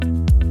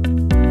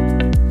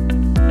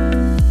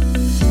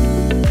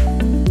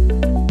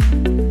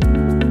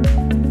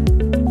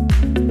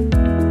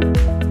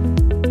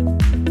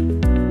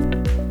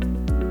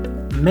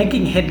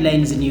making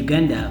headlines in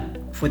Uganda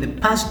for the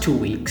past 2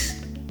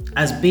 weeks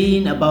has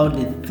been about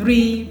the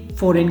 3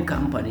 foreign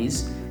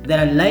companies that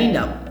are lined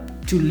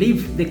up to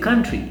leave the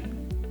country.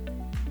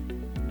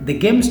 The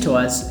game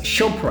stores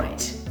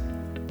ShopRite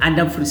and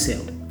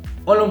AfriCell,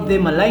 all of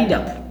them are lined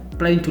up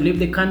planning to leave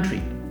the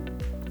country.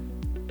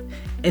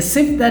 As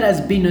if that has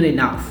been not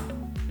enough,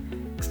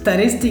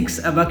 statistics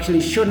have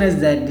actually shown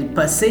us that the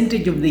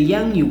percentage of the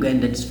young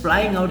Ugandans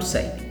flying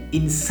outside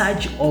in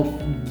search of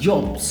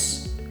jobs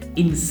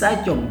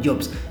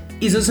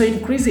is also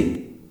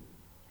increasing.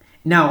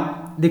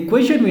 Now, the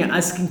question we are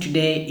asking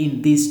today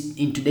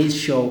in today's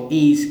show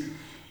is,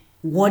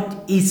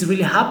 what is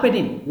really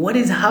happening? What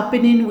is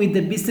happening with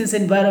the business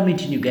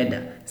environment in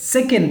Uganda?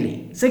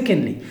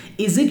 Secondly,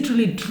 is it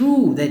really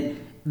true that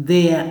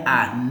there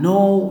are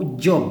no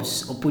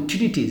jobs,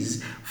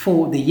 opportunities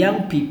for the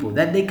young people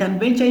that they can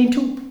venture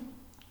into?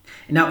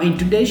 Now, in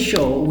today's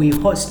show, we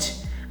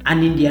host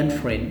an Indian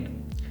friend,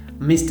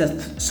 Mr.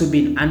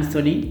 Subin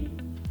Anthony,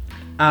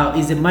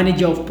 is the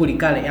manager of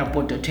Pulikale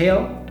Airport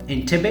Hotel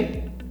in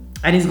Entebbe,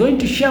 and he's going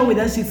to share with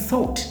us his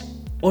thought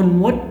on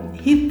what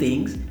he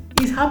thinks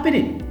is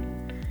happening.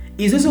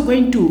 He's also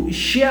going to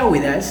share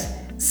with us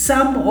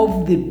some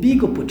of the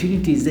big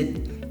opportunities that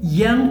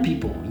young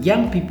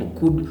people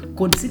could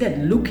consider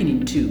looking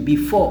into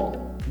before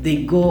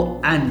they go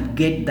and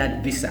get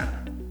that visa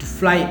to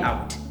fly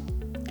out.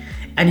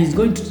 And he's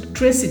going to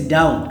trace it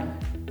down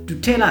to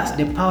tell us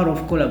the power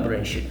of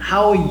collaboration,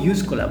 how he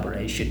used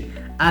collaboration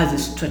as a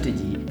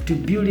strategy to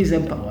build his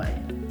empire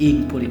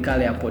in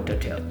Pulikale Airport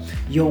Hotel.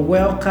 You're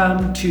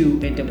welcome to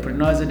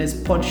Entrepreneurs on the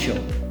Spot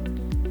Show.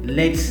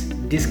 Let's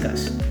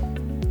discuss.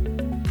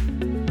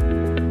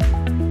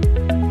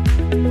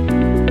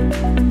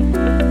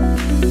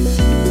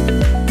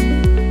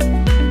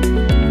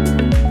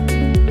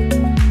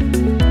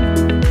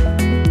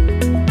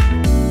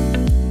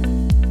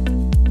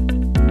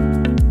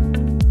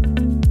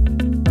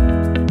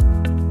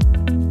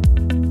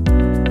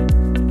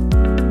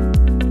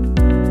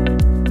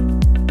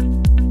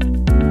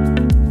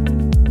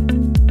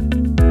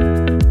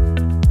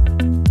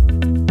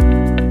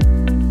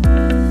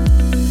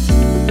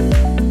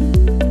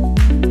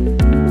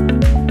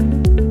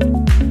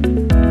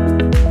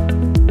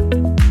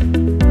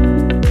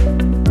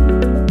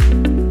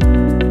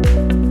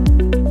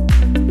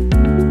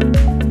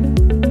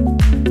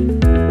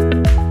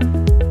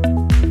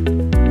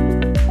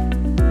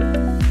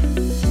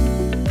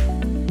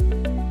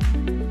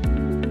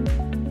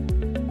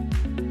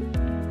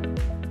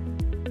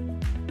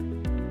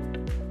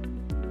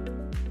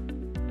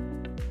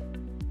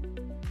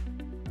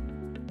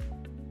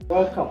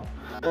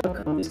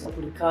 Welcome, Mr.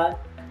 Pulikale.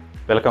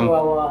 Welcome to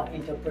our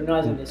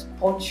Entrepreneurs on the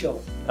Spot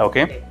Show.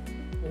 Okay.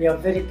 We are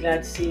very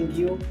glad seeing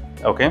you.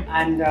 Okay.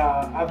 And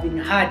I've been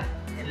heard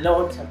a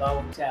lot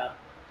about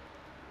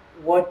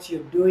what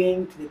you're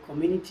doing to the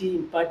community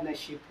in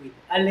partnership with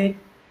ALED.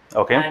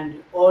 Okay.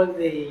 And all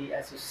the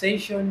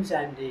associations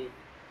and the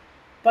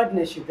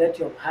partnership that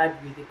you've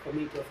had with the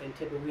community of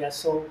Entebbe. We are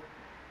so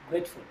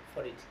grateful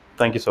for it.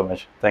 Thank you so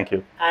much. Thank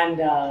you. And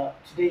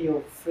today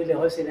you're freely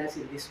hosting us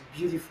in this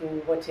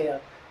beautiful hotel.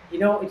 You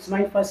know, it's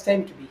my first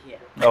time to be here.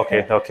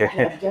 Okay.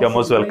 You're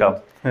most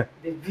welcome.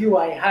 The view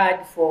I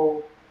had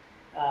from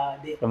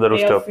the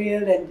rooftop,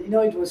 airfield, and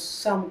it was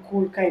some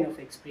cool kind of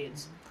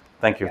experience.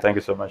 Thank you. Thank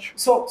you so much.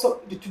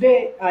 So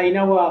today in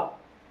our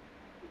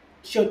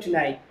show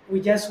tonight,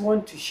 we just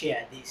want to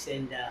share this,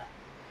 and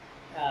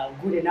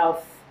good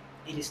enough,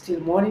 it is still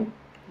morning.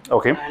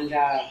 Okay. And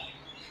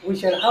we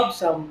shall have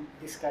some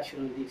discussion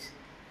on this.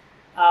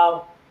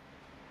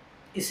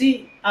 You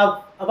see,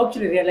 I've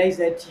actually realized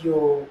that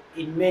you're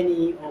in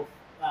many of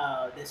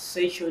the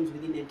sessions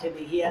within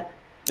Entebbe here.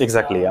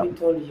 Exactly, yeah. I've been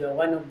told you're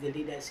one of the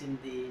leaders in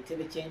the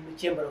Entebbe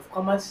Chamber of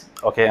Commerce.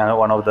 Okay, and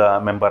one of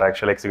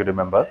the executive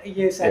member.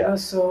 Yes, and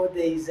also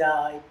there is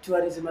a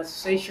tourism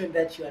association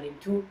that you are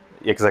into.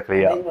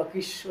 Exactly, yeah. And then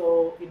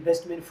Wakisho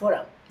Investment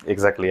Forum.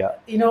 Exactly, yeah.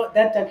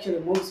 That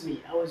actually moves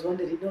me. I was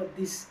wondering,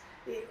 this,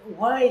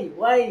 why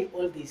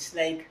all this?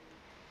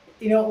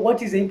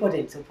 What is the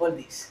importance of all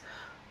this?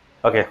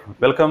 Okay,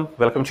 welcome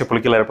to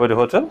Pulikale Airport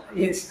Hotel.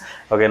 Yes.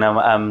 Okay, now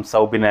I'm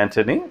Subin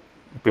Anthony.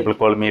 People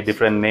call me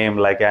different name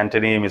like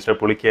Anthony, Mr.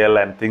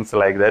 Pulikale, and things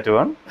like that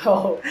one.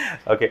 Oh.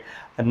 Okay,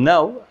 and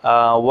now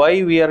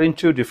why we are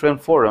into different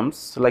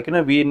forums?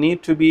 We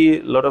need to be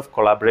a lot of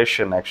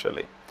collaboration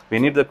actually. We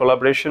need the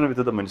collaboration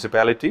with the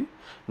municipality.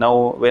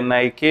 Now, when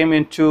I came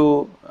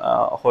into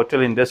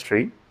hotel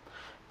industry,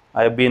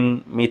 I have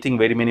been meeting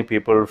very many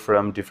people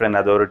from different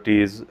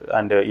authorities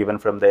and even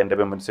from the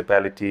Entebbe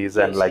municipalities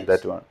and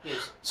that one.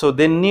 Yes. So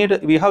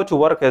we have to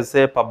work as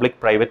a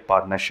public-private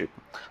partnership.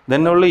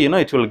 Then only,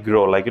 it will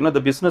grow. The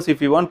business,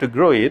 if you want to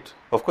grow it,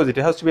 of course, it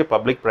has to be a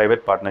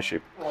public-private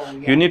partnership. Oh,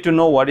 yeah. You need to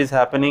know what is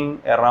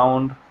happening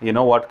around,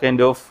 what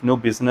kind of new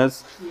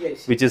business,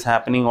 yes, which is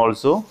happening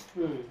also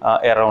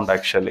around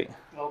actually.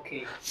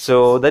 Okay.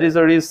 So that is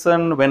the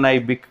reason when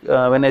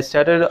I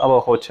started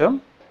our hotel,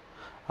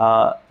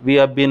 we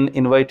have been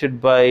invited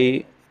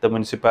by the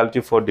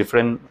municipality for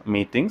different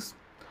meetings.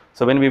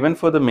 So when we went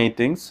for the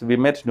meetings, we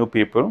met new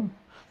people.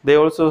 They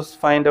also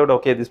find out,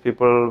 okay, these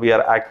people, we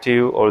are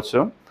active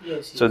also.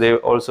 Yes, So yes. they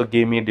also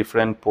gave me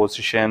different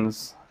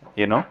positions,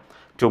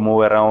 to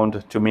move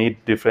around, to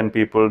meet different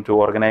people, to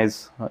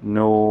organize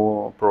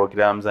new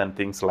programs and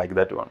things like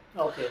that one.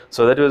 Okay.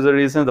 So that was the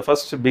reason. The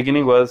first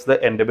beginning was the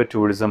Entebbe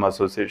Tourism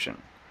Association.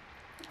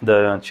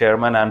 The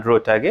chairman, Andrew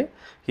Otage,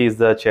 he's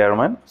the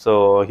chairman.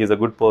 So he's a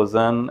good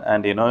person,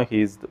 and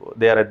he's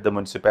there at the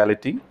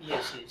municipality.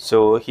 Yes, yes.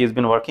 So he's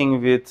been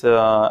working with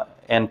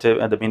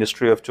the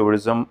Ministry of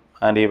Tourism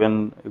and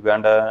even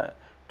Uganda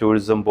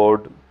Tourism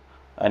Board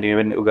and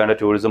even Uganda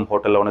Tourism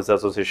Hotel Owners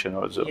Association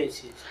also.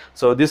 Yes, yes.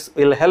 So this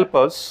will help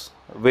us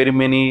very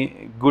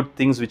many good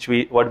things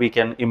what we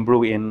can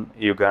improve in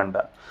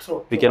Uganda.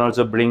 True, We true, can true.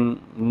 also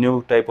bring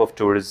new type of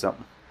tourism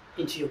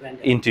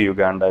into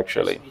Uganda.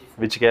 actually, That's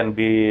beautiful. which can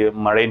be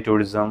marine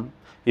tourism,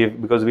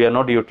 because we are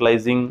not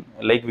utilizing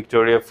Lake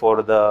Victoria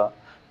for the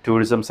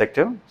tourism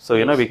sector. So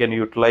Yes. we can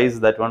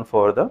utilize that one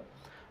for the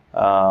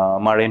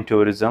marine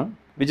tourism,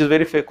 which is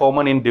very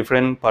common in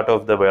different part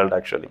of the world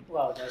actually.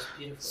 Wow, that's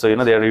beautiful.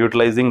 So they are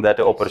utilizing that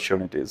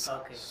opportunities.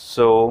 Okay.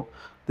 So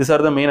these are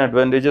the main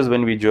advantages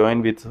when we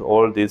join with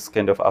all this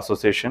kind of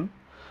association.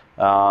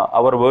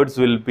 Our words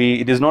will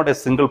be, it is not a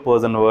single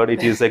person word,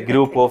 it is a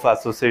group of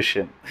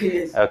association.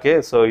 Yes.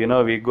 Okay, so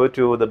we go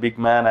to the big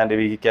man and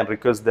we can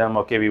request them,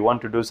 okay, we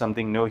want to do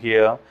something new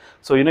here.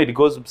 So it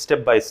goes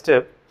step by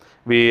step.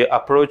 We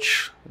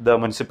approach the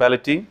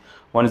municipality.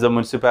 One is the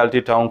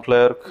municipality town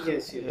clerk,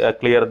 Yes, yes.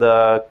 clear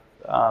the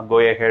go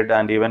ahead,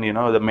 and even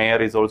the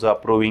mayor is also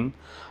approving,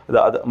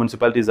 the other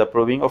municipality is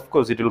approving. Of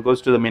course, it will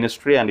goes to the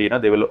ministry, and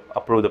they will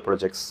approve the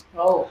projects.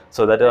 Oh.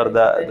 So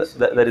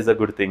that is a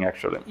good thing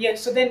actually. Yeah,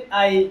 so then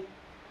I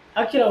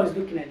was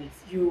looking at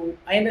it.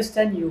 I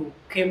understand you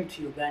came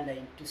to Uganda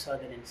in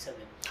 2007.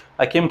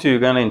 I came to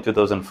Uganda in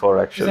 2004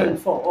 actually.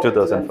 2004. Okay,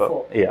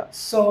 2004. Yeah.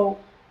 So,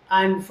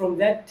 and from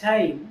that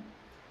time,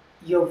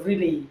 you've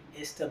really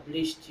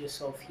established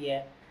yourself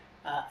here,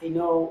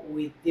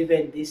 with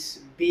even this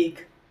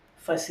big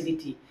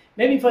facility.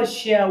 Maybe first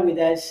share with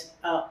us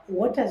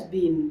what has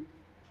been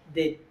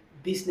the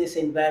business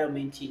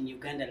environment in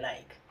Uganda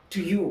like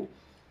to you?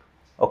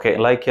 Okay,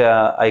 like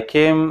I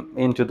came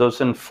in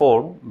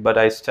 2004, but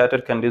I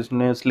started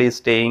continuously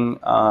staying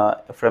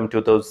from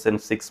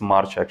 2006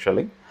 March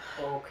actually.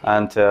 Okay.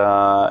 And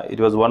it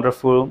was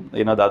wonderful.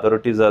 The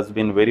authorities has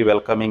been very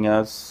welcoming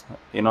us.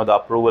 The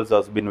approvals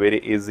has been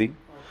very easy.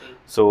 Okay.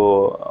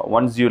 So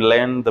once you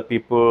learn the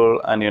people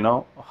and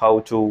how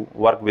to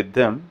work with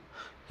them,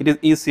 it is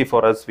easy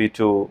for us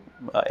to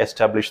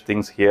establish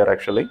things here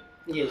actually.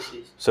 Yes,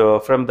 yes. So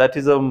from that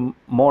is a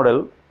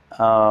model.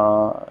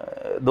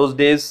 Those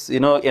days,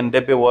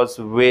 Entebbe was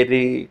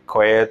very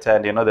quiet,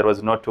 and there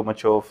was not too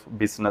much of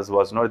business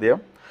was not there.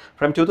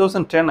 From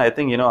 2010, I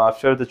think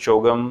after the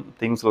Chogam,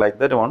 things like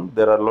that one,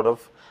 there are a lot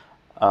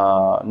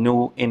of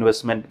new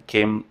investment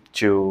came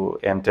to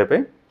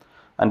Entebbe,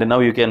 and now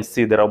you can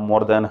see there are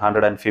more than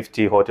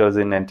 150 hotels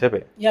in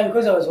Entebbe. Yeah,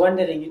 because I was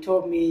wondering, you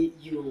told me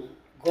you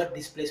got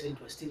this place when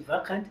it was still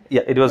vacant.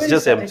 Yeah, it was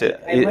just empty.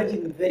 I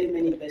imagine very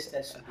many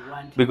investors would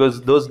want.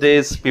 Because those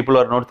days people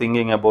are not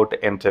thinking about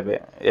Entebbe.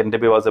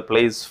 Entebbe was a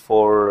place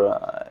for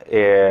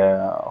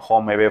a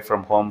home away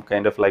from home,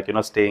 kind of like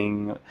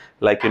staying,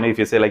 like if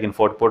you say like in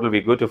Fort Portal, we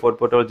go to Fort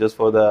Portal just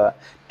for the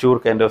tour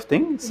kind of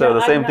thing. So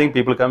the same thing,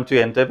 people come to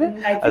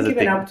Entebbe I as think a even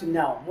thing. up to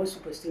now, most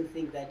people still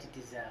think that it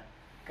is a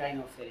kind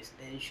of a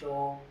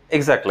residential.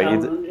 Exactly,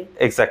 town only.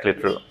 exactly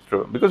true.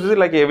 Because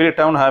like every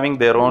town having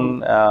their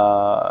own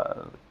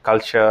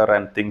culture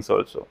and things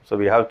also. So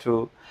we have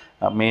to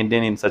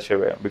maintain in such a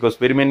way, because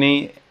very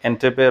many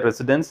Entebbe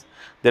residents,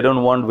 they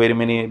don't want very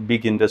many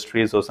big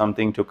industries or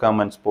something to come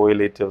and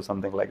spoil it or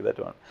something like that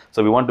one.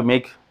 So we want to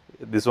make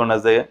this one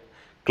as a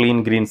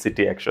clean green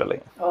city actually.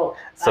 Oh,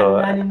 So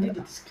and indeed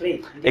it is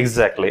clean.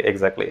 exactly.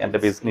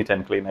 Entebbe is neat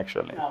and clean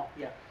actually. Oh,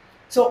 yeah.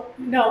 So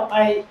now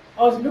I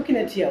was looking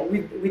at here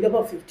with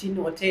about 15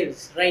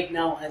 hotels right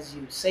now, as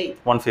you say.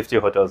 150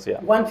 hotels, yeah.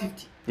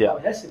 150. Yeah. Wow,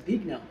 that's a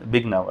big number.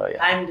 Big number,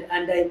 yeah.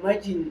 And I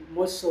imagine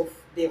most of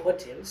the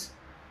hotels,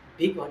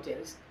 big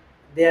hotels,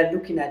 they are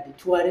looking at the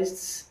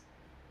tourists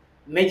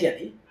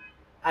majorly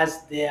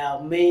as their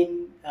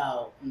main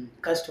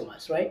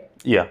customers, right?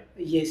 Yeah.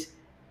 Yes.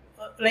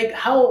 Like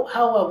how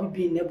have we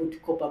been able to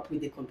cope up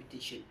with the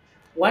competition?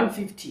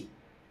 150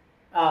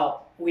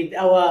 with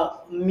our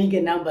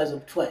meager numbers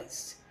of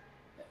tourists.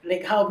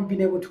 Like how have we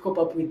been able to cope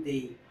up with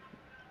the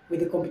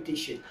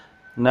competition?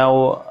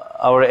 Now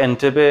our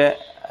Entebbe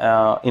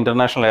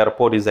international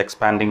airport is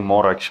expanding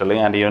more actually,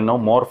 and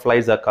more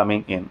flights are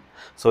coming in.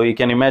 So you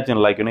can imagine,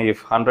 like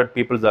if 100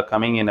 people are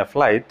coming in a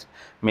flight,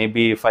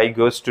 maybe 5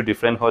 goes to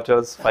different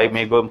hotels, 5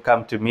 may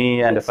come to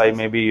me, and Yes, 5 yes.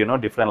 may be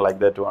different like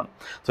that one.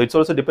 So it's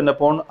also depend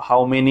upon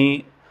how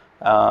many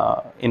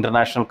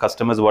international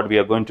customers what we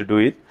are going to do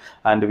it,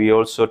 and we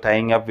also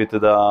tying up with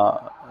the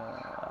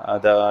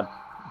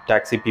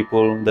taxi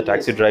people, the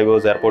taxi Yes.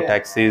 drivers, airport Yeah.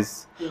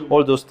 taxis, Mm.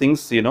 all those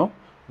things.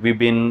 We've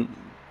been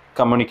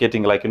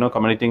communicating, like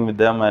communicating with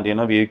them, and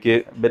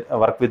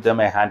work with them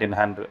a hand in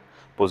hand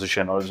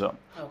position also.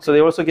 So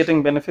they're also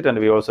getting benefit, and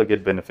we also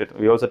get benefit.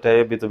 We also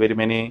tie up with very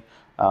many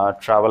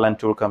travel and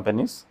tour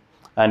companies,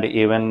 and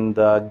even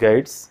the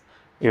guides,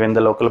 even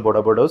the local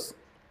boda bodos.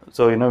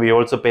 So we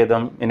also pay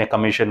them in a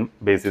commission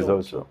basis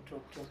also.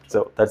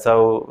 So that's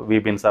how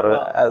we've been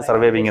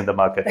surviving in the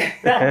market.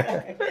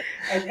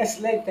 And it's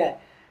like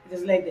that.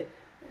 It's like that.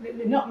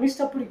 No,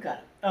 Mr. Purikar,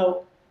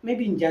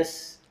 maybe in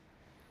just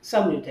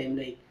some time,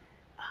 like,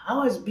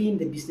 how has been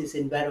the business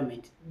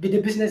environment,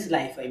 the business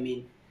life, I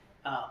mean,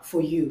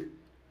 for you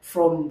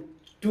from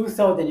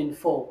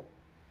 2004?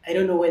 I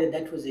don't know whether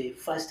that was the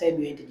first time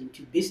you entered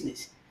into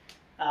business.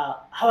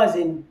 How has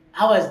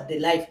the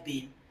life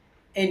been?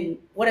 And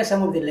what are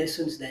some of the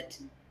lessons that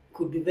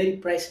could be very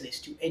priceless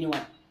to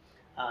anyone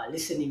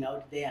listening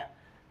out there?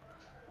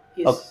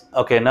 Yes.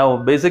 Okay, now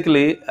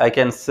basically I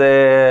can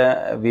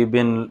say we've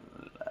been,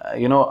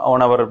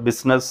 on our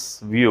business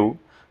view,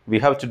 we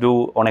have to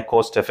do on a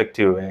cost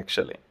effective way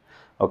actually.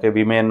 Okay,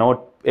 we may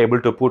not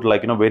able to put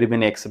like very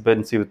many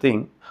expensive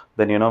thing,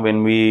 then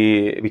when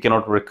we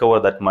cannot recover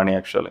that money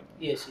actually.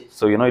 Yes, yes.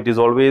 So it is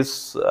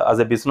always as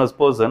a business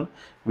person,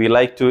 we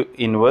like to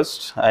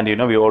invest, and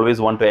we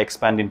always want to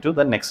expand into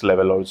the next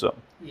level also.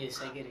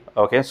 Yes, I get it.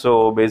 Okay,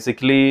 so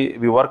basically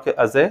we work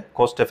as a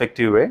cost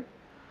effective way,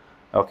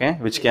 okay,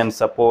 which can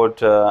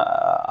support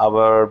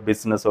our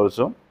business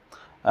also,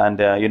 and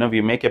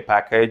we make a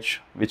package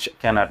which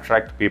can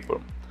attract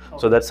people.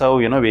 So that's how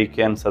we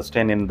can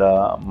sustain in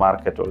the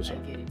market also. I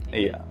get it.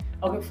 Yeah.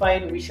 Okay,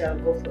 fine. We shall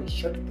go for a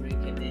short break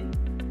and then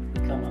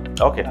we come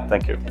up. Okay,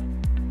 thank you.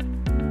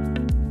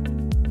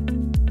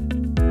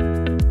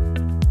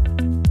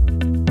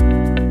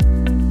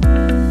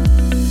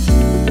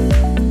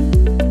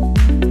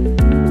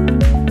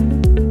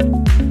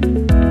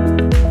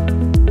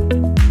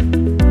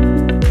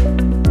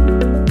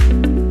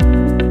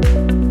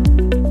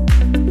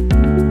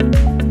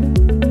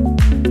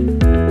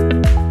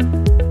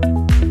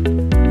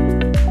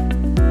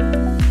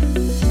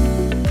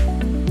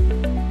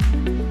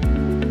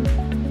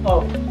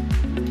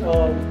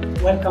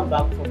 Welcome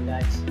back from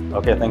that.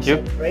 Okay, thank you.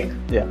 Break.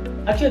 Yeah.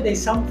 Actually,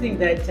 there's something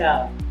that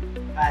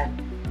I'd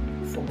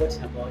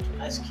forgotten about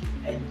to ask you,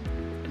 and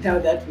now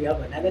that we have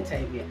another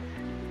time here,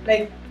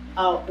 like,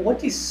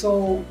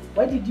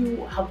 why did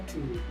you have to?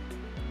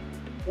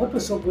 What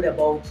was so good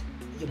about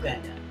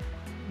Uganda?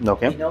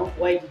 Okay.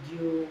 Why did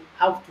you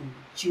have to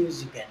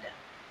choose Uganda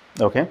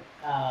Okay.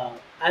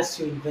 as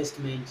your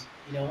investment?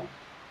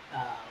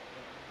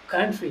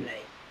 Country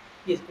like,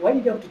 yes. Why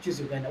did you have to choose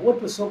Uganda?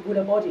 What was so good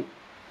about it?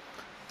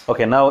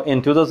 Okay, now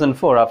in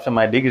 2004, after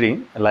my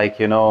degree, like,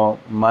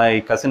 my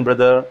cousin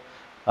brother,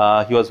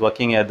 he was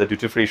working at the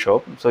duty-free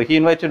shop. So he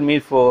invited me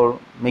for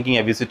making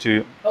a visit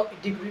to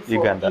Degree from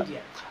Uganda.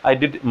 India. I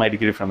did my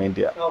degree from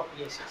India. Oh,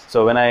 yes, yes.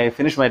 So when I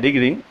finished my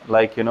degree,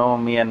 like,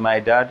 me and my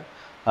dad,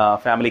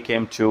 family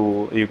came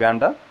to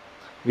Uganda.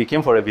 We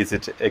came for a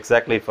visit,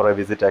 exactly for a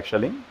visit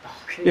actually.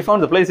 Okay. We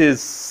found the place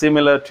is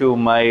similar to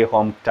my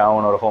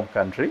hometown or home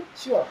country.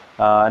 Sure.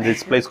 And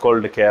this place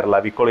called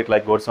Kerala. We call it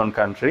like God's own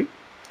country.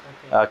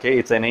 Okay,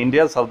 it's in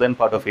India, southern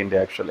part of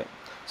India actually.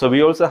 So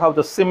we also have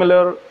the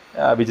similar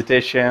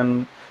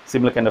vegetation,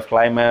 similar kind of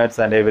climates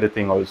and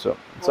everything also.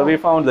 So we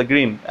found the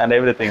green and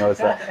everything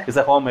also. It's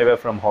a home away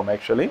from home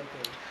actually. Okay.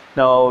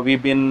 Now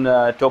we've been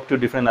talked to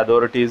different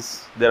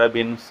authorities. There have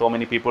been so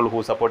many people who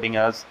are supporting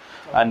us,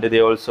 and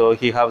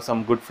he have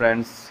some good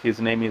friends.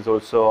 His name is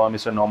also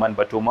Mr. Norman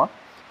Batuma.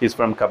 He's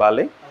from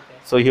Kabale. Okay.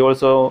 So he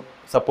also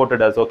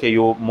supported us. Okay,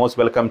 you most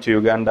welcome to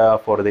Uganda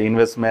for the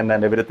investment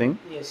and everything.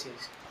 Yes,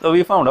 yes. So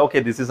we found,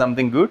 okay, this is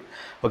something good.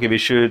 Okay, we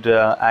should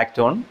act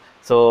on.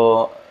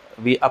 So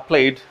we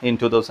applied in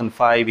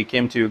 2005. We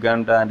came to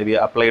Uganda and we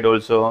applied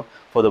also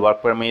for the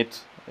work permit.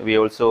 We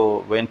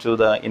also went to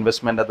the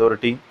investment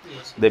authority.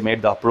 Yes, They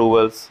made the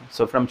approvals.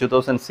 So from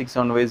 2006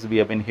 onwards, we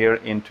have been here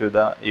into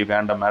the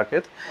Uganda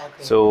market.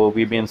 Okay. So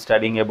we've been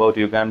studying about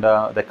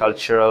Uganda, the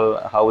cultural,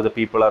 how the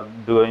people are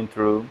doing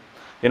through.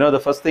 The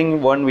first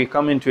thing when we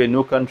come into a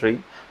new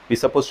country, we're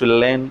supposed to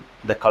learn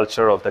the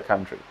culture of the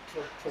country.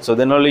 True, true. So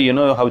then only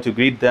how to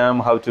greet them,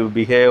 how to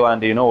behave,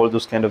 and all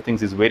those kind of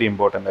things is very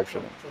important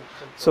actually. True.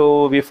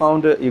 So we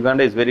found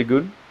Uganda is very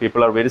good.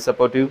 People are very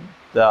supportive.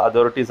 The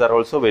authorities are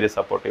also very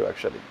supportive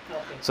actually.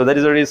 Okay. So that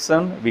is the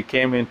reason we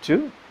came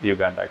into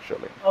Uganda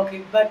actually.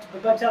 Okay, but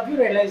have you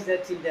realized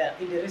that in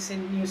the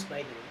recent news, by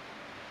the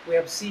way, we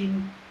have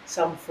seen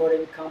some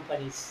foreign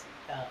companies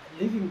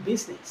leaving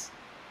business.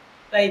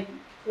 Like,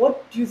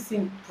 what do you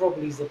think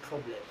probably is the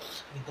problem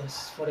with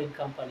those foreign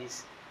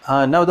companies?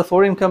 Now the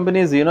foreign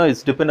companies,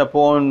 it's depend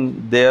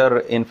upon their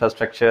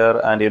infrastructure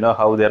and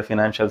how their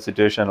financial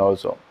situation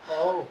also.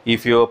 Oh,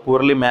 If you're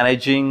poorly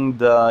managing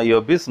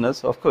your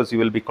business, of course you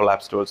will be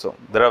collapsed also.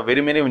 There are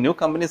very many new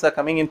companies are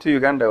coming into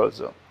Uganda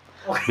also.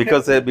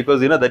 because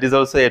that is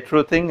also a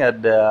true thing,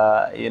 and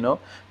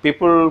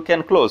people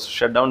can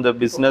shut down the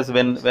business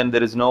when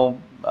there is no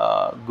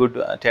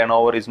good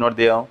turnover is not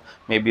there.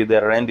 Maybe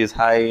their rent is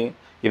high.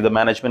 If the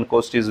management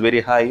cost is very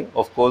high,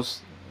 of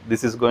course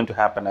this is going to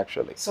happen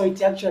actually. So it's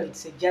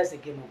just a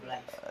game of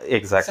life.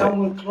 Exactly. Some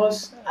will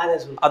close,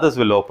 others will. Others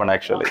will open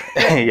actually.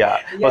 Yeah.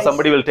 Or Yes.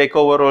 somebody will take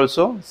over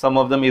also. Some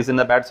of them is in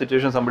a bad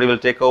situation. Somebody will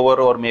take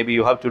over, or maybe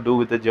you have to do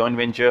with a joint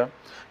venture.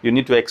 You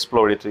need to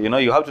explore it.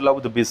 You have to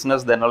love the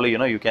business. Then only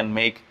you can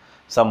make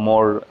some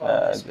more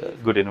That's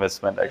beautiful. good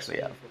investment That's actually.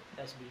 Yeah. beautiful.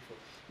 That's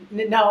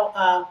beautiful.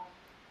 Now,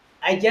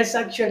 I just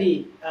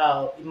actually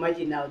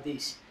imagine now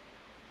this.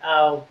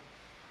 Uh,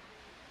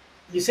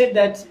 you said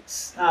that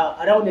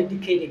around a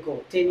decade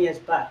ago, 10 years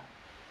back,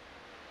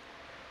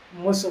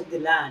 most of the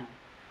land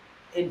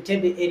in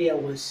Tebe area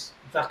was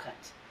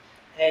vacant.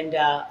 And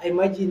I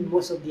imagine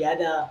most of the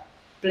other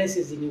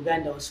places in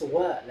Uganda also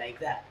were like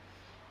that.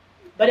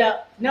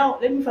 But now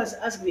let me first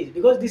ask this,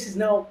 because this is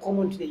now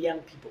common to the young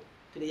people,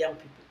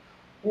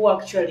 who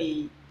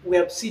actually, we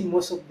have seen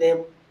most of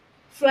them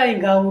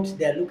flying out,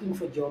 they're looking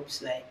for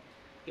jobs, like,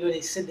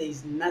 they said there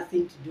is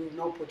nothing to do,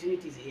 no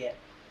opportunities here.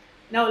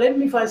 Now let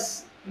me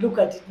first look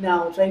at it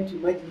now, trying to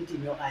imagine it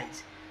in your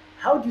eyes.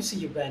 How do you see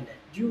Uganda?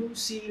 Do you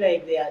see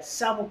like there are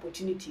some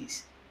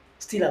opportunities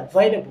still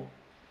available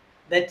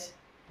that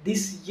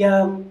these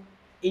young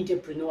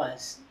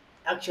entrepreneurs,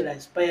 actually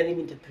aspiring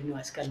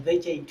entrepreneurs, can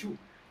venture into?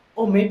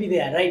 Or maybe they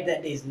are right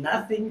that there is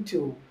nothing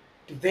to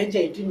venture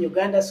into in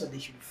Uganda, so they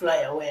should fly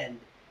away and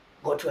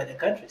go to other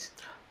countries.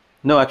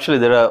 No, actually,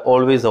 there are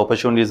always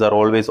opportunities are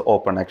always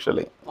open.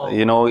 Actually,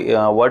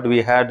 Oh. what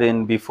we had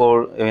in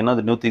before,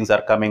 the new things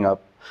are coming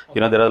up. Okay.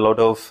 There are a lot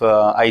of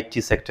IT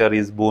sector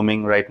is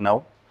booming right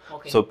now.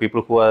 Okay. So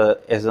people who are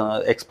as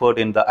an expert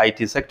in the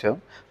IT sector,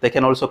 they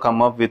can also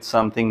come up with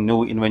something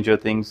new, inventor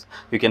things.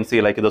 You can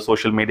see like the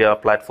social media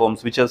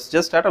platforms, which has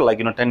just started like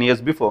 10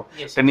 years before.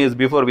 Yes. 10 years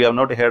before, we have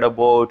not heard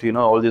about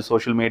all these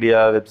social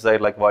media website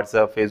like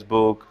WhatsApp,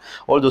 Facebook,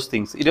 all those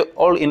things. It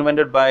all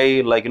invented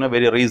by like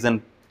very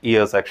recent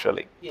years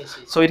actually. Yes,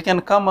 yes. So it can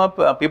come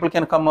up, people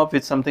can come up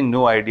with something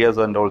new ideas,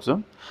 and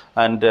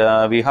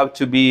we have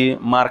to be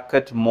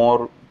market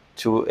more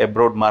to a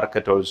broad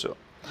market also.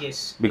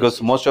 Yes. Because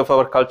yes. most of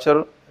our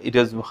culture, it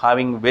is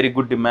having very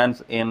good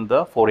demands in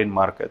the foreign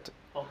market.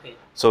 Okay.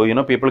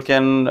 So people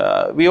can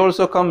we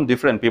also come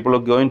different. People are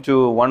going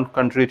to one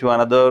country to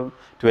another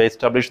to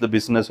establish the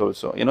business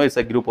also. It's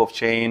a group of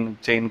chain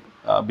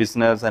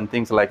business and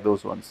things like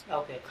those ones.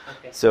 Okay.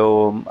 Okay.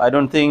 So I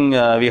don't think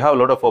we have a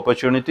lot of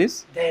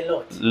opportunities. There are a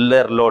lot.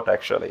 There are a lot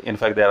actually. In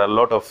fact, there are a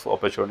lot of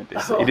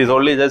opportunities. It is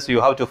only just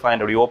you have to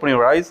find out. You open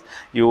your eyes.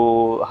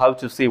 You have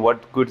to see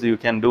what goods you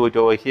can do it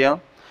over here.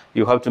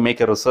 You have to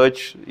make a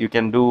research. You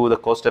can do the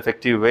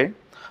cost-effective way.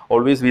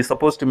 Always, we're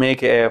supposed to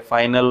make a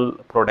final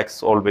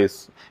products.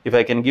 Always, if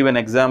I can give an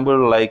example,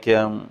 like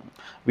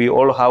we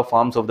all have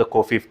farms of the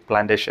coffee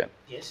plantation.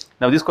 Yes.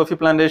 Now, this coffee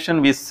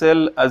plantation we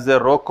sell as a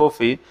raw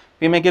coffee.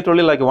 We make it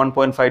only like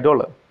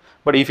 $1.5.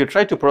 But if you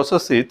try to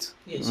process it,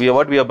 Yes.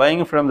 what we are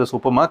buying from the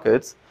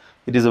supermarkets,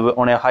 it is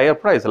on a higher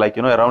price, like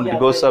around Yeah, it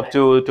goes very up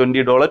to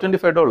 $20,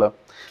 $25.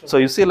 So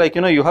you see, like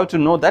you have to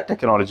know that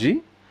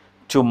technology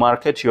to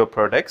market your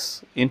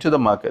products into the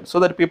market, so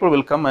that people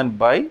will come and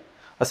buy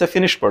as a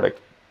finished product.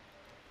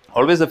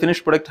 Always the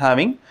finished product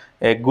having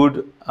a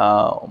good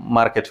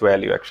market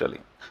value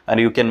actually, and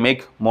you can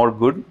make more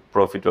good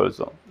profit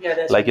also. Yeah,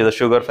 that's Like the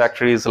sugar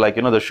factories, like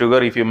the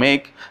sugar, if you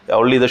make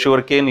only the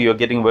sugar cane, you're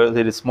getting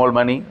very small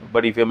money,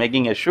 but if you're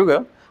making a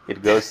sugar,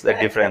 it goes a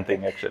different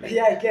thing actually.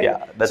 Yeah, I get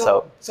Yeah, it. that's so,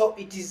 how. So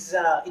it is.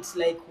 It's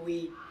like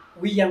we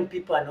young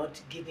people are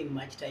not given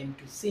much time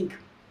to think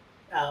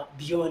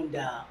beyond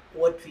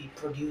what we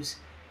produce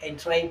and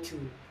try to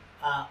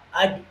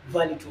add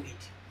value to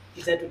it.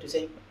 Is that what you're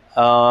saying?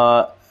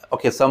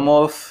 Okay,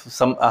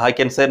 some I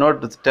can say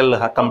not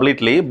tell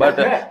completely, but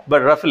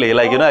roughly,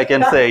 like I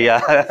can say, yeah.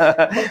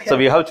 So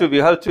we have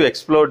to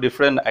explore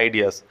different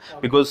ideas,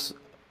 because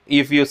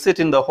if you sit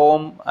in the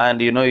home and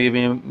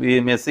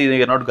we may see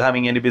you're not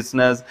having any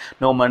business,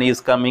 no money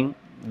is coming,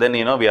 then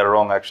we are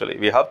wrong actually.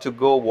 We have to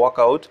go walk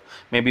out.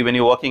 Maybe when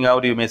you're walking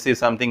out, you may see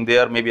something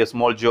there, maybe a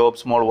small job,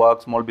 small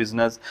work, small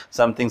business,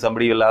 something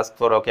somebody will ask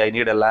for. Okay, I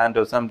need a land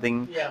or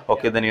something. Yeah,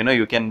 okay, yeah. then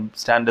you can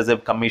stand as a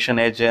commission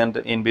agent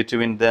in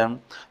between them.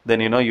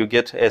 Then you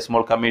get a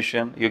small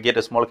commission, you get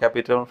a small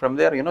capital. From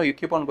there, you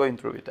keep on going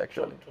through it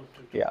actually. True.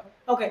 Yeah.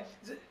 Okay.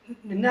 So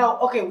now,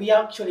 okay, we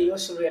actually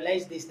also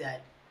realize this,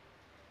 that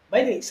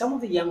by the way, some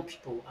of the young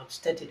people have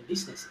started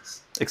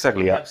businesses.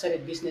 Exactly. They Yeah. have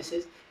started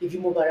businesses. If you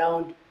move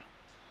around,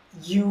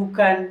 you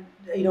can,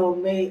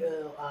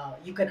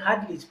 you can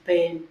hardly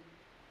spend,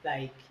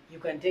 like, you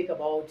can take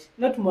about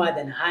not more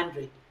than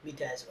 100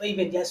 meters or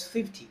even just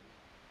 50,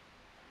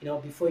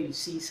 before you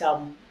see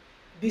some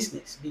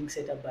business being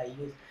set up by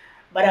youth.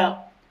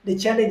 But the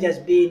challenge has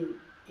been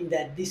in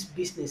that these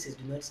businesses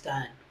do not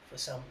stand for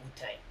some good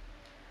time.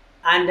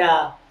 And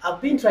I've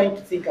been trying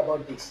to think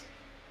about this.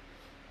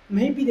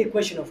 Maybe the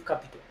question of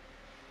capital.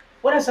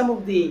 What are some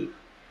of the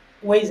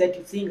ways that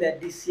you think that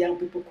these young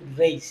people could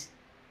raise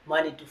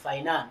money to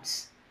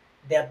finance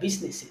their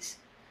businesses?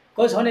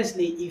 Because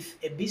honestly, if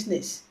a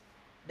business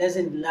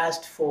doesn't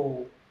last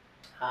for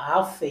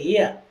half a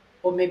year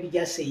or maybe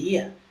just a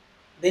year,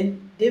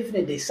 then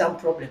definitely there's some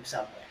problem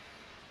somewhere.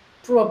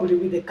 probably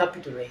with the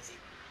capital raising.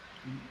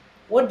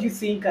 What do you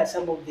think are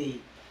some of the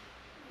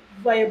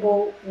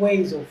viable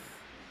ways of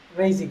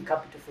raising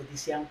capital for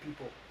these young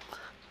people?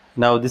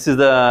 Now, this is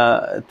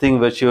the thing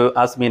which you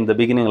asked me in the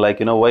beginning,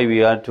 like, why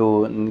we are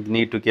to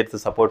need to get the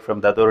support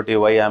from the authority,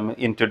 why I'm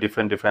into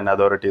different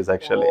authorities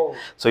actually. Oh.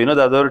 So,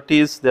 the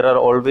authorities, there are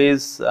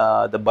always,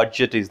 the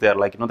budget is there,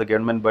 like, the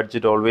government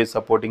budget always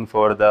supporting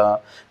for the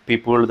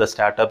people, the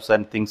startups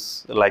and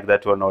things like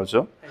that one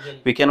also. Okay.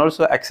 We can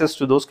also access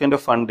to those kind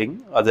of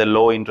funding as a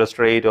low interest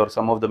rate, or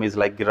some of them is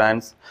like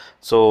grants.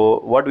 So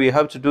what we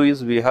have to do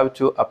is we have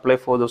to apply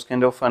for those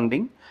kind of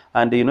funding,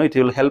 and it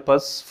will help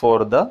us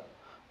for the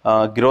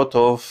growth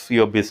of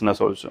your business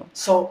also.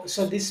 So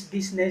this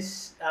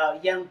business,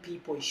 young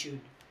people should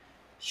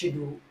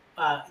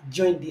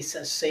join these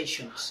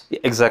associations.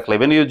 Exactly.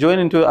 When you join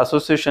into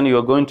association, you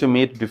are going to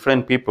meet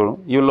different people.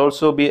 They will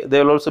also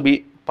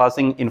be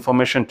passing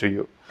information to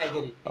you. I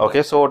get it.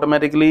 Okay, so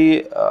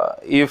automatically,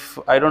 if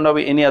I don't have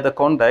any other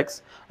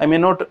contacts, I may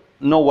not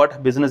know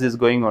what business is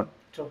going on.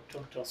 True.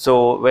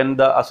 So when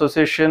the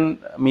association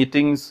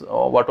meetings,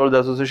 or what all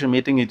the association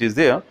meeting it is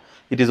there,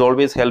 it is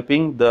always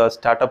helping the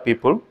startup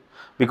people,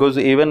 because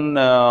even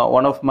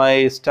one of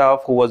my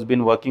staff who has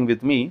been working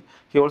with me,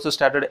 he also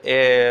started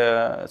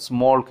a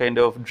small kind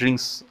of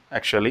drinks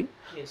actually.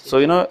 Yes,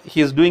 So he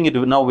is doing it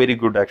now very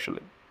good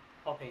actually.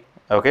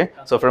 Okay,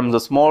 so from the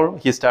small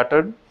he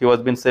started, he was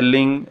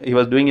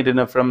doing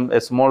it from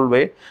a small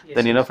way. Yes,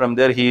 Then from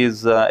there he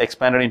is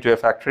expanded into a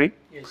factory.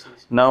 Yes.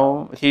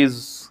 Now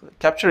he's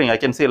capturing, I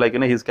can say, like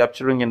he's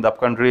capturing in the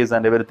up countries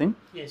and everything,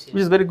 Yes.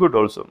 which is very good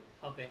also.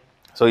 Okay.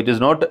 So it is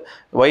not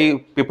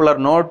why people are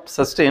not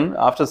sustained.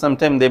 After some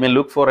time they may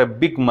look for a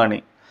big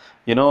money.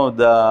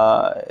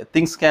 The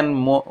things can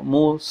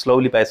move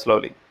slowly by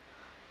slowly.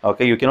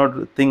 Okay, you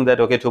cannot think that,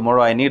 okay,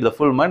 tomorrow I need the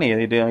full money.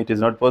 It is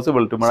not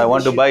possible. Tomorrow So I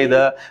want to buy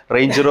the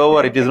Range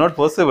Rover. It is not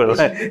possible.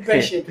 They should be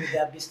patient with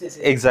their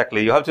businesses.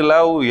 Exactly. You have to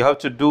love, you have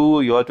to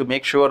do, you have to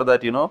make sure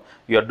that you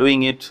are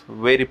doing it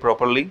very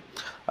properly.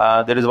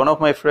 There is one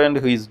of my friend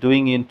who is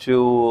doing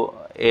into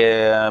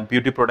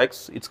beauty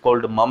products. It's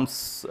called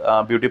Mums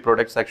Beauty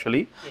Products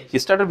actually. Yes. He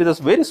started with a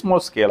very small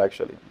scale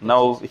actually.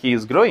 Now he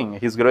is growing.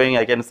 He's growing.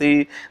 I can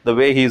see the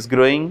way he is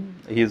growing.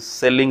 He's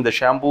selling the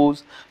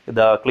shampoos,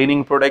 the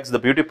cleaning products, the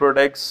beauty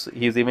products.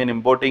 He's even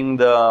importing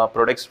the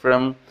products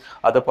from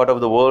other part of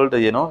the world.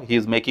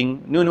 He's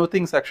making new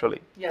things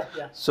actually. Yeah.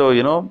 So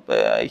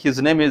his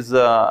name is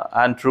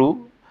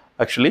Andrew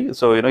actually.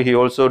 So he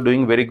also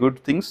doing very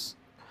good things.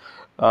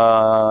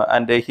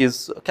 And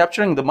he's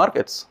capturing the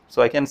markets.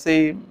 So I can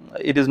say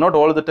it is not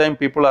all the time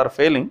people are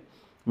failing,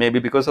 maybe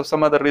because of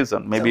some other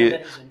reason. Maybe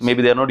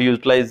they are not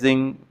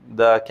utilizing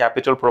the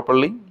capital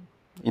properly.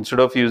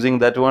 Instead of using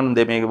that one,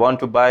 they may want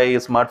to buy a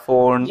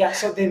smartphone. Yeah,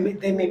 so they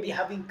may be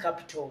having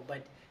capital,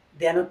 but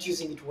they are not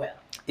using it well.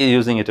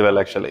 Using it well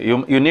actually.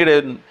 You need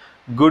a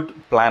good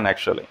plan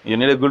actually. You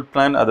need a good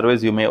plan,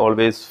 otherwise you may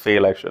always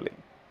fail actually.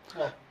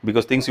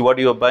 Because things what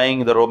you are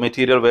buying, the raw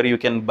material where you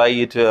can buy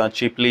it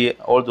cheaply,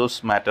 all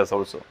those matters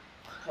also.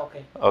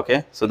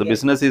 Okay. So the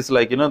business is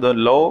like the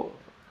low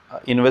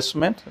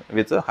investment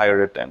with a higher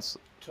returns.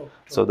 True.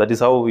 So that is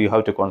how you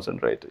have to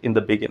concentrate in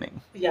the beginning.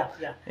 Yeah.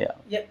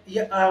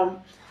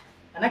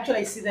 And actually,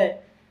 I see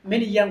that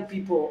many young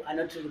people are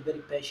not really very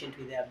patient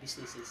with their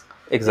businesses.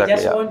 Exactly.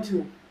 They just want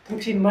to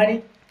put in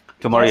money.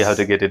 Tomorrow you have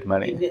to get it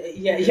money.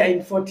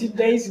 In 14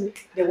 days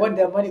they want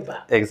their money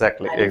back.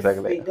 Exactly. If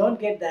they don't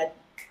get that,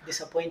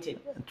 disappointed.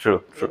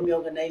 True. Let me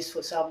organize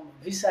for some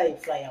visa and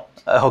fly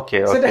out.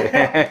 Okay.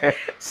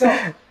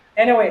 So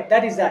anyway,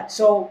 that is that.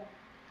 So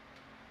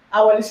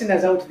our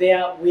listeners out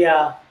there, we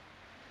are,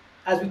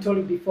 as we told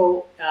you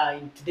before,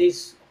 in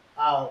today's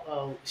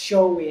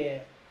show, we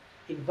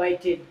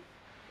invited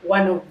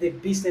one of the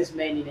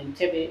businessmen in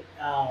Entebbe,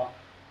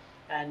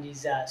 and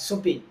is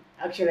Subin.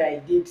 Actually, I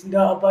didn't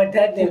know about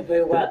that name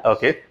very well.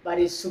 Okay. But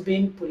it's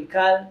Subin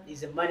Pulikal.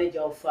 He's the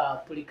manager of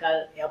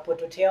Pulikal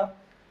Airport Hotel.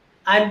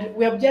 And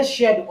we have just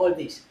shared all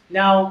this.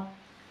 Now,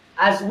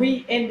 as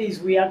we end this,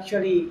 we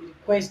actually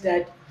request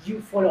that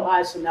you follow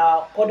us on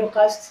our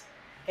podcast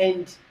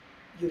and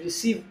you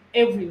receive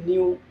every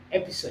new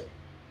episode.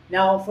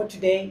 Now, for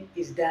today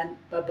is done.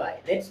 Bye-bye.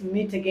 Let's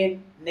meet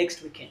again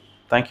next weekend.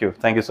 Thank you.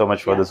 Thank you so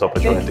much for this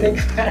opportunity.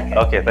 Thanks.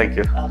 Okay, thank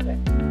you.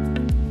 Okay.